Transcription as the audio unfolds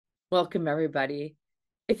Welcome, everybody.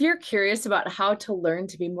 If you're curious about how to learn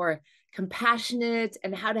to be more compassionate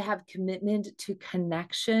and how to have commitment to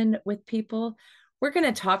connection with people, we're going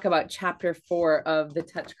to talk about chapter 4 of the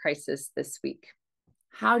Touch Crisis this week.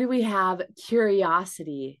 How do we have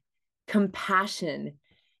curiosity, compassion,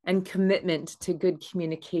 and commitment to good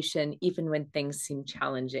communication, even when things seem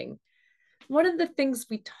challenging? One of the things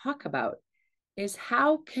we talk about is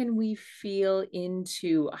how can we feel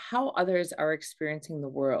into how others are experiencing the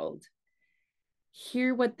world,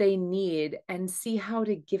 hear what they need, and see how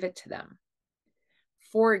to give it to them.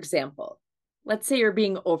 For example, let's say you're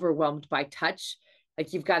being overwhelmed by touch,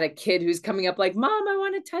 like you've got a kid who's coming up like, Mom, I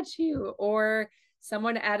want to touch you, or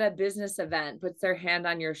someone at a business event puts their hand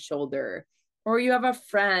on your shoulder, or you have a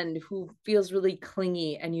friend who feels really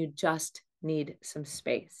clingy and you just need some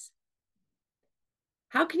space.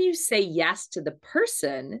 How can you say yes to the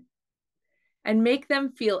person and make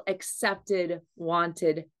them feel accepted,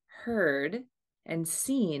 wanted, heard, and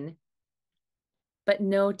seen, but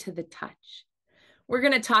no to the touch? We're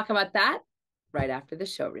going to talk about that right after the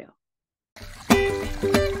show reel. You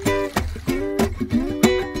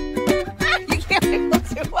can't be able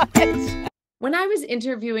to watch. When I was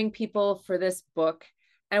interviewing people for this book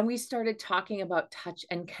and we started talking about touch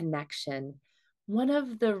and connection, one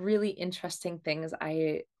of the really interesting things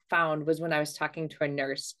I found was when I was talking to a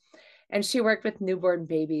nurse, and she worked with newborn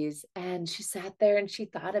babies, and she sat there and she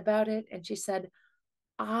thought about it, and she said,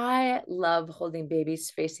 I love holding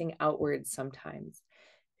babies facing outwards sometimes.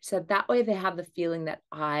 She said that way they have the feeling that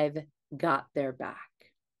I've got their back.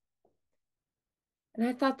 And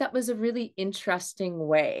I thought that was a really interesting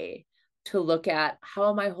way to look at how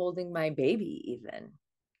am I holding my baby even.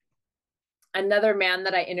 Another man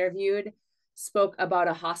that I interviewed spoke about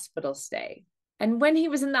a hospital stay. And when he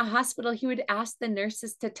was in the hospital, he would ask the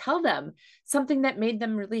nurses to tell them something that made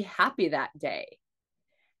them really happy that day.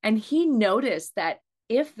 And he noticed that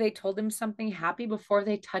if they told him something happy before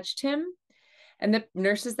they touched him, and the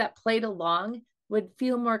nurses that played along would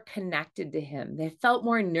feel more connected to him. They felt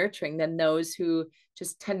more nurturing than those who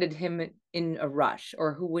just tended him in a rush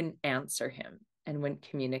or who wouldn't answer him and wouldn't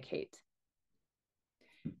communicate.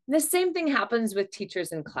 The same thing happens with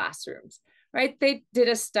teachers in classrooms, right? They did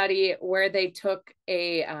a study where they took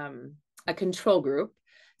a control group,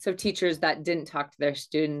 so teachers that didn't talk to their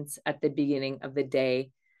students at the beginning of the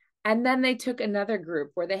day. And then they took another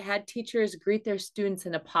group where they had teachers greet their students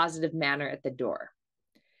in a positive manner at the door.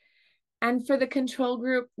 And for the control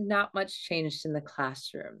group, not much changed in the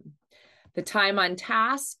classroom. The time on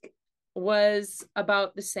task was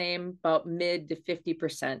about the same, about mid to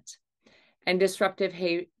 50%. And disruptive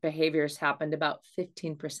behaviors happened about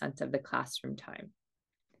 15% of the classroom time.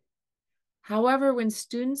 However, when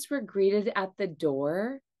students were greeted at the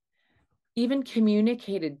door, even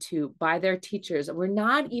communicated to by their teachers, we're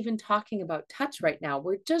not even talking about touch right now.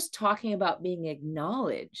 We're just talking about being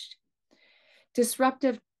acknowledged.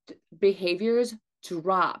 Disruptive behaviors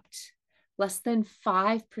dropped less than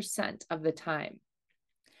 5% of the time.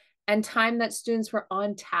 And time that students were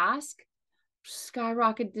on task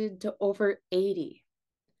skyrocketed to over 80.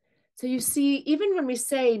 So you see, even when we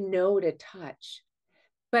say no to touch,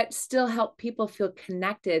 but still help people feel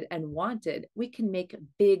connected and wanted, we can make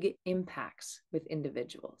big impacts with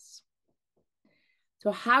individuals.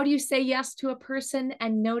 So how do you say yes to a person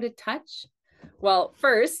and no to touch? Well,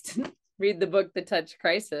 first, read the book, The Touch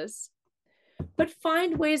Crisis, but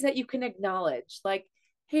find ways that you can acknowledge, like,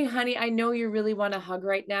 hey, honey, I know you really want a hug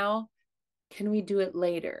right now. Can we do it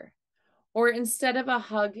later? Or instead of a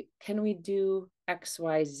hug, can we do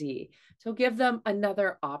XYZ? So give them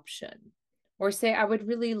another option. Or say, I would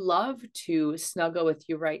really love to snuggle with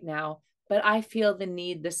you right now, but I feel the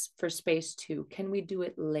need for space too. Can we do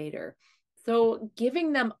it later? So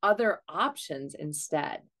giving them other options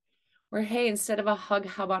instead. Or hey, instead of a hug,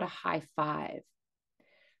 how about a high five?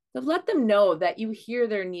 So let them know that you hear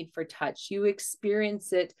their need for touch, you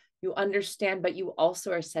experience it, you understand, but you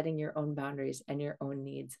also are setting your own boundaries and your own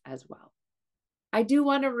needs as well. I do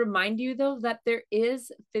want to remind you, though, that there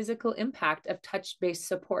is physical impact of touch-based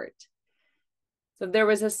support. So there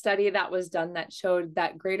was a study that was done that showed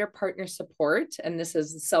that greater partner support, and this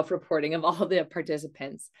is self-reporting of all the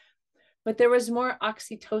participants, but there was more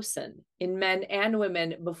oxytocin in men and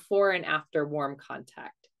women before and after warm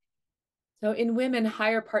contact. So in women,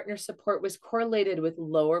 higher partner support was correlated with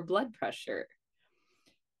lower blood pressure.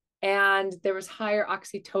 And there was higher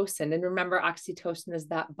oxytocin. And remember, oxytocin is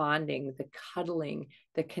that bonding, the cuddling,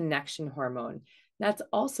 the connection hormone. That's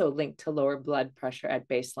also linked to lower blood pressure at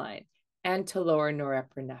baseline and to lower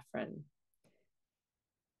norepinephrine.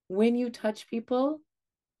 When you touch people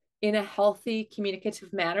in a healthy,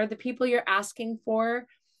 communicative manner, the people you're asking for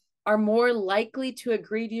are more likely to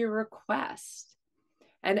agree to your request.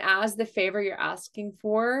 And as the favor you're asking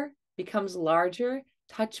for becomes larger,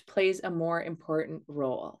 touch plays a more important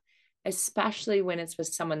role, especially when it's with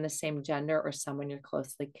someone the same gender or someone you're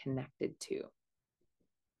closely connected to.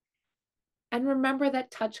 And remember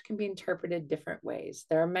that touch can be interpreted different ways.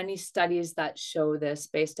 There are many studies that show this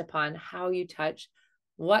based upon how you touch,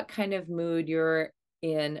 what kind of mood you're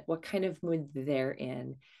in, what kind of mood they're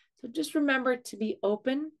in. So just remember to be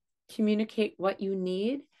open, communicate what you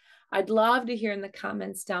need. I'd love to hear in the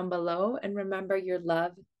comments down below. And remember, you're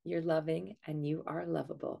loved, you're loving, and you are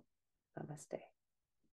lovable. Namaste.